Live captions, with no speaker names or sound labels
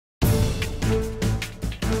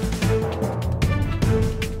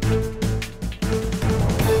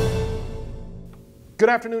Good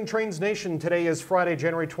afternoon, Trains Nation. Today is Friday,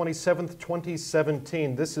 January 27th,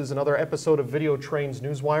 2017. This is another episode of Video Trains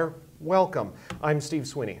Newswire. Welcome. I'm Steve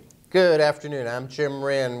Sweeney. Good afternoon. I'm Jim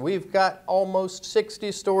Wrinn. We've got almost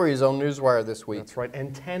 60 stories on Newswire this week. That's right,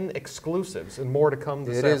 and 10 exclusives and more to come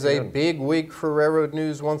this afternoon. It is a big week for railroad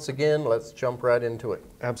news once again. Let's jump right into it.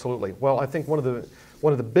 Absolutely. Well, I think one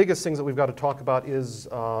of the biggest things that we've got to talk about is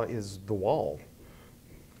the wall.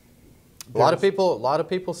 A lot of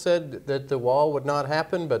people said that the wall would not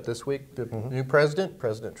happen, but this week the new president,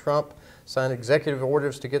 President Trump, signed executive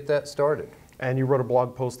orders to get that started. And you wrote a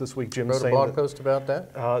blog post this week, Jim, Wrote a blog post about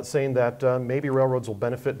that? Saying that maybe railroads will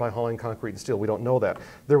benefit by hauling concrete and steel. We don't know that.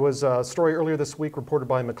 There was a story earlier this week reported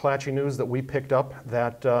by McClatchy News that we picked up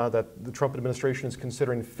that the Trump administration is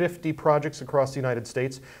considering 50 projects across the United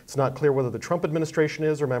States. It's not clear whether the Trump administration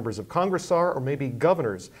is or members of Congress are, or maybe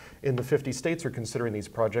governors in the 50 states are considering these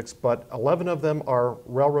projects, but 11 of them are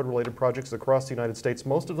railroad-related projects across the United States,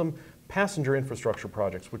 most of them passenger infrastructure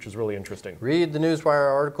projects, which is really interesting. Read the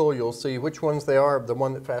Newswire article. You'll see which ones they are. The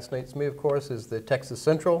one that fascinates me, of course, is the Texas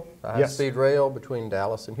Central, high-speed rail between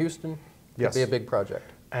Dallas and Houston. Could be a big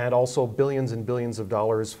project. And also billions and billions of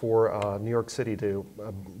dollars for New York City to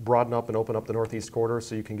broaden up and open up the Northeast Corridor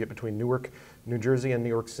so you can get between Newark, New Jersey, and New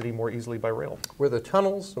York City more easily by rail. Were the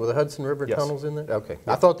tunnels, were the Hudson River tunnels in there? Okay,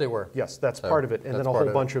 I thought they were. Yes, that's part of it. And then a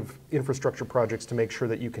whole bunch of infrastructure projects to make sure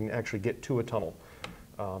that you can actually get to a tunnel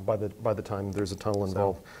by the time there's a tunnel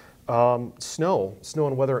involved. Snow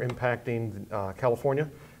and weather impacting California.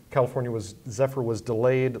 Zephyr was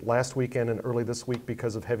delayed last weekend and early this week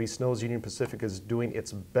because of heavy snows. Union Pacific is doing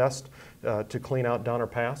its best to clean out Donner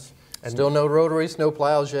Pass. And still no rotary snow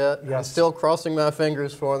plows yet. Yes. I'm still crossing my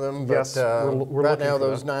fingers for them. But yes, we're right now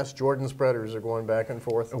those nice Jordan spreaders are going back and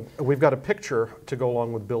forth. We've got a picture to go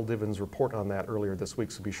along with Bill Divins' report on that earlier this week,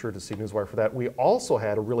 so be sure to see Newswire for that. We also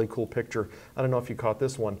had a really cool picture. I don't know if you caught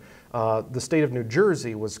this one. The state of New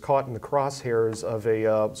Jersey was caught in the crosshairs of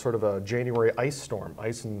a sort of a January ice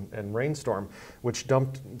and rainstorm, which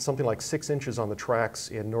dumped something like 6 inches on the tracks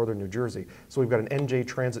in northern New Jersey. So we've got an NJ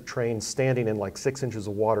Transit train standing in like 6 inches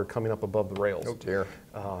of water coming up above the rails. Oh dear.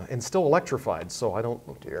 And still electrified, so I don't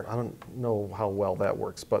know how well that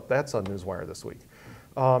works, but that's on Newswire this week.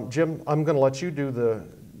 Jim, I'm going to let you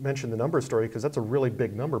mention the number story because that's a really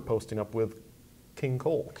big number posting up with King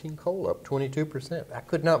Coal. King Coal up 22%. I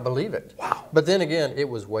could not believe it. Wow. But then again, it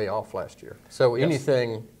was way off last year. So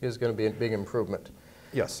anything is going to be a big improvement.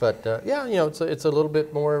 Yes. But yeah, you know, it's a little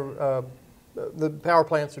bit more, the power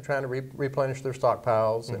plants are trying to replenish their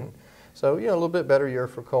stockpiles. And so, you know, a little bit better year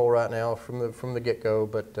for coal right now from the get-go.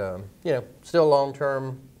 But, you know, still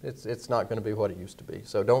long-term, it's not going to be what it used to be.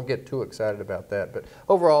 So don't get too excited about that. But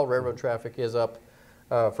overall, railroad traffic is up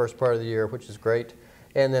first part of the year, which is great.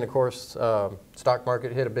 And then, of course, stock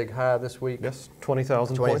market hit a big high this week. Yes,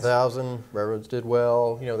 20,000 points. 20,000. Railroads did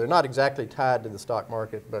well. You know, they're not exactly tied to the stock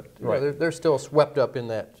market, but you know, they're still swept up in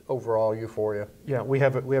that overall euphoria. Yeah, we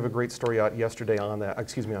have a great story out yesterday on that.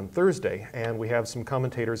 Excuse me, on Thursday, and we have some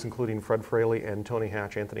commentators, including Fred Fraley and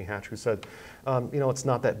Anthony Hatch, who said, you know, it's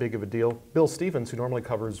not that big of a deal. Bill Stevens, who normally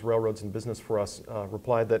covers railroads and business for us,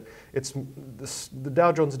 replied that the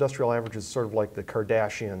Dow Jones Industrial Average is sort of like the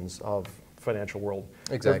Kardashians of financial world.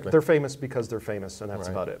 Exactly. They're famous because they're famous, and that's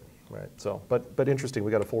about it. Right. So, but interesting. We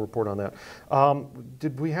got a full report on that.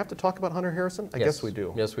 Did we have to talk about Hunter Harrison? I guess we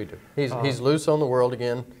do. Yes, we do. He's loose on the world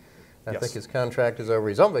again. I think his contract is over.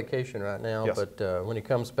 He's on vacation right now, but when he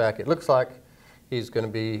comes back, it looks like he's going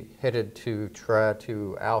to be headed to try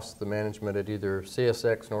to oust the management at either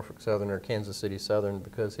CSX, Norfolk Southern, or Kansas City Southern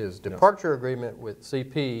because his departure agreement with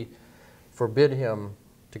CP forbid him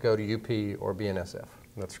to go to UP or BNSF.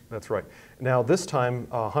 That's right. Now this time,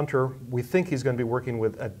 Hunter, we think he's going to be working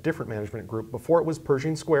with a different management group. Before it was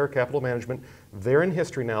Pershing Square Capital Management. They're in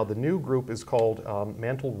history now. The new group is called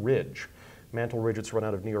Mantle Ridge. Mantle Ridge, it's run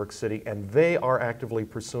out of New York City, and they are actively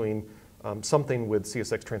pursuing something with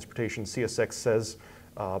CSX Transportation. CSX says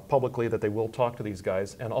publicly that they will talk to these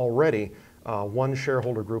guys, and already one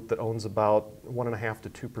shareholder group that owns about 1.5%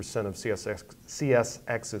 to 2% of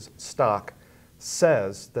CSX's stock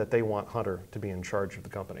says that they want Hunter to be in charge of the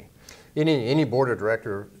company. Any board of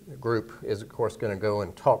director group is, of course, going to go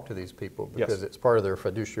and talk to these people because it's part of their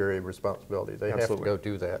fiduciary responsibility. They have to go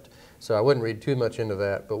do that. So I wouldn't read too much into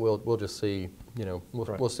that, but we'll just see. You know,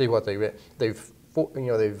 we'll see what they've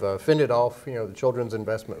fended off. You know, the Children's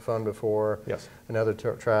Investment Fund before. Yes. Another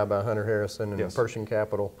trial by Hunter Harrison and Pershing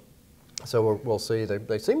Capital. So we'll see.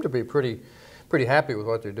 They seem to be pretty happy with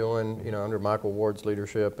what they're doing, you know, under Michael Ward's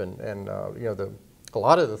leadership, and you know, a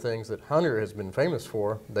lot of the things that Hunter has been famous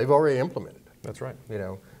for, they've already implemented. That's right. You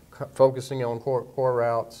know, focusing on core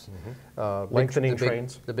routes, lengthening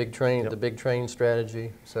trains, the big train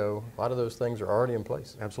strategy. So a lot of those things are already in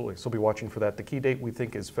place. Absolutely. So be watching for that. The key date we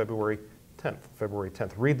think is February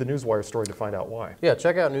 10th. Read the Newswire story to find out why. Yeah,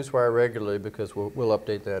 check out Newswire regularly because we'll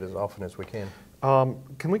update that as often as we can.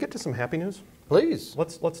 Can we get to some happy news? Please.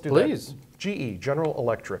 Let's do Please. that. GE, General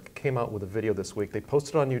Electric, came out with a video this week. They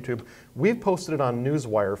posted it on YouTube. We've posted it on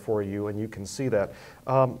Newswire for you, and you can see that.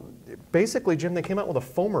 Basically, Jim, they came out with a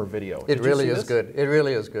foamer video. It really is good. It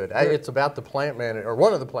really is good. It's about the plant manager, or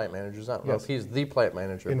one of the plant managers. I don't know if he's the plant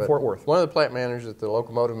manager. In Fort Worth. One of the plant managers at the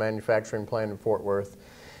locomotive manufacturing plant in Fort Worth,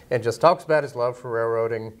 and just talks about his love for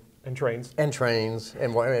railroading. And trains. And train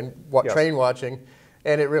watching.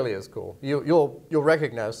 And it really is cool. You'll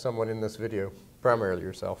recognize someone in this video, primarily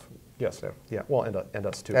yourself. Yes. So. Yeah. Well, and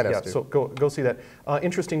us too. And us too. So go see that.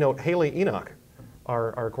 Interesting note: Haley Enoch,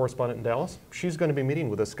 our correspondent in Dallas, she's going to be meeting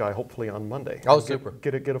with this guy hopefully on Monday. Oh, super.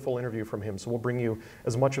 Get a full interview from him. So we'll bring you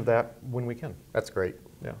as much of that when we can. That's great.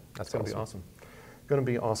 Yeah. That's going to be awesome. Going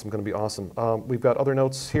to be awesome. Going to be awesome. We've got other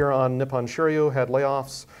notes here on Nippon Shiryu had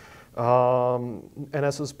layoffs.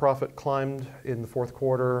 NS's profit climbed in the fourth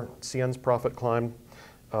quarter. CN's profit climbed.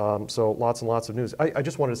 So lots and lots of news. I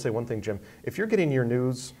just wanted to say one thing, Jim. If you're getting your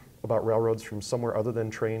news about railroads from somewhere other than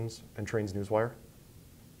Trains and Trains Newswire,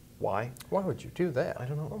 why? Why would you do that? I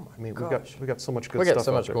don't know. Oh I mean, gosh. we got so much good we stuff. We got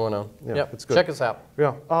so much there. going on. Yeah, yep. It's good. Check us out.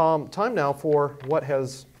 Yeah. Time now for what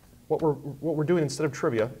we're doing instead of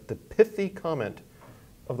trivia. The pithy comment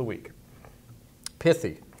of the week.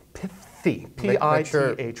 Pithy. Pithy. Pithy. Make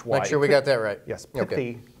sure we got that right. Yes.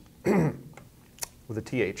 Pithy. Okay. With a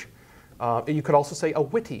TH. You could also say a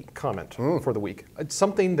witty comment for the week. It's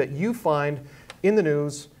something that you find in the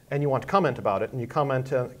news and you want to comment about it, and you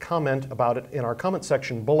comment about it in our comment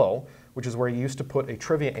section below, which is where you used to put a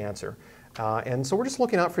trivia answer. And so we're just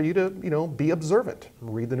looking out for you to, be observant.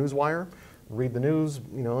 Read the Newswire, read the news,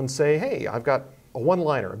 and say, hey, I've got a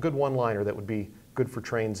one-liner, a good one-liner that would be good for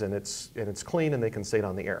Trains, and it's clean, and they can say it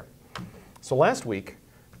on the air. So last week,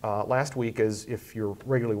 is if you're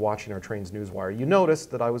regularly watching our Trains Newswire, you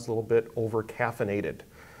noticed that I was a little bit over-caffeinated.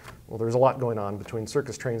 Well, there's a lot going on between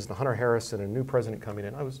Circus Trains and the Hunter Harris and a new president coming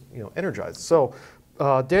in. I was, energized. So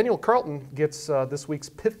Daniel Carlton gets this week's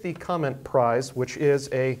Pithy Comment Prize, which is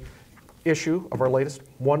a issue of our latest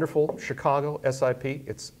wonderful Chicago SIP.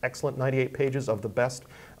 It's excellent, 98 pages of the best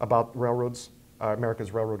about railroads,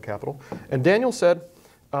 America's railroad capital. And Daniel said,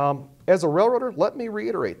 as a railroader, let me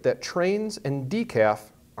reiterate that trains and decaf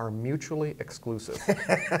are mutually exclusive.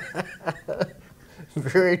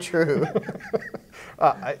 Very true.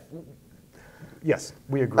 Yes,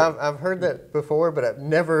 we agree. I've heard that before, but I've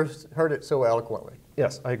never heard it so eloquently.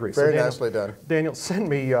 Yes, I agree. Very nicely done. Daniel, send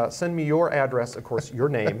me your address, of course, your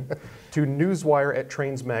name, to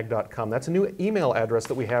newswire@trainsmag.com. That's a new email address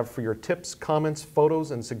that we have for your tips, comments,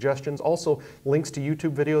 photos, and suggestions. Also, links to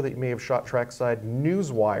YouTube video that you may have shot trackside,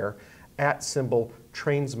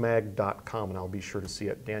 newswire@trainsmag.com, and I'll be sure to see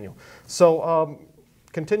it, Daniel. So,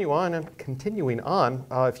 continuing on,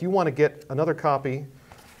 if you want to get another copy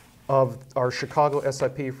of our Chicago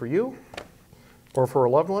SIP for you or for a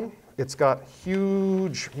loved one, it's got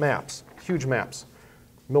huge maps.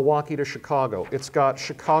 Milwaukee to Chicago. It's got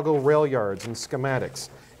Chicago rail yards and schematics.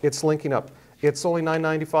 It's linking up. It's only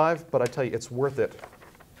 $9.95, but I tell you, it's worth it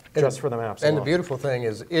just for the maps And alone. the beautiful thing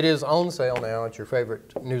is, it is on sale now at your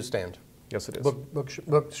favorite newsstand. Yes, it is.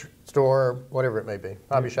 Bookstore, whatever it may be.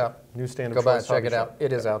 Hobby shop. Newsstand. Go by and check it out.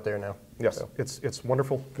 It is out there now. Yes, so. It's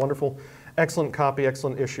wonderful, wonderful. Excellent copy,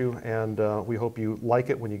 excellent issue, and we hope you like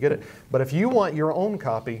it when you get it. But if you want your own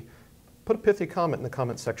copy, put a pithy comment in the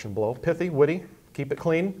comment section below. Pithy, witty, keep it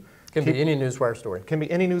clean. Can be any Newswire story. Can be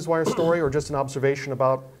any Newswire story or just an observation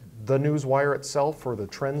about the Newswire itself or the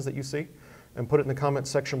trends that you see. And put it in the comment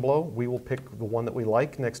section below. We will pick the one that we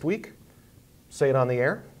like next week, say it on the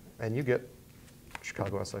air, and you get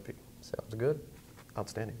Chicago SIP. Sounds good.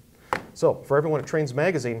 Outstanding. So for everyone at Trains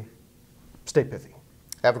Magazine, stay pithy.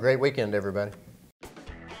 Have a great weekend, everybody.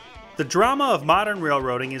 The drama of modern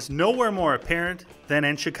railroading is nowhere more apparent than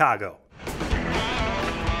in Chicago.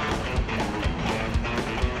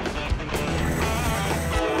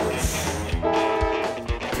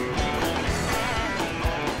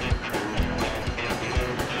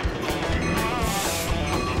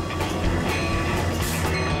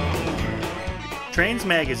 Trains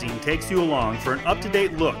Magazine takes you along for an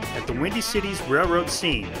up-to-date look at the Windy City's railroad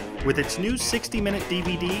scene with its new 60-minute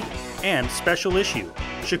DVD and special issue,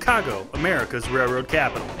 Chicago, America's Railroad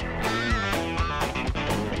Capital.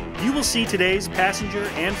 You will see today's passenger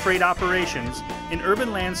and freight operations in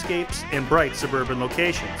urban landscapes and bright suburban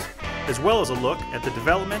locations, as well as a look at the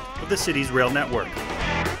development of the city's rail network.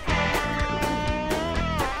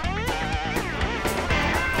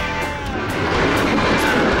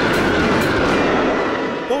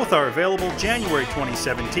 Both are available January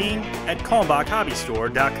 2017 at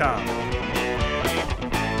KalmbachHobbyStore.com.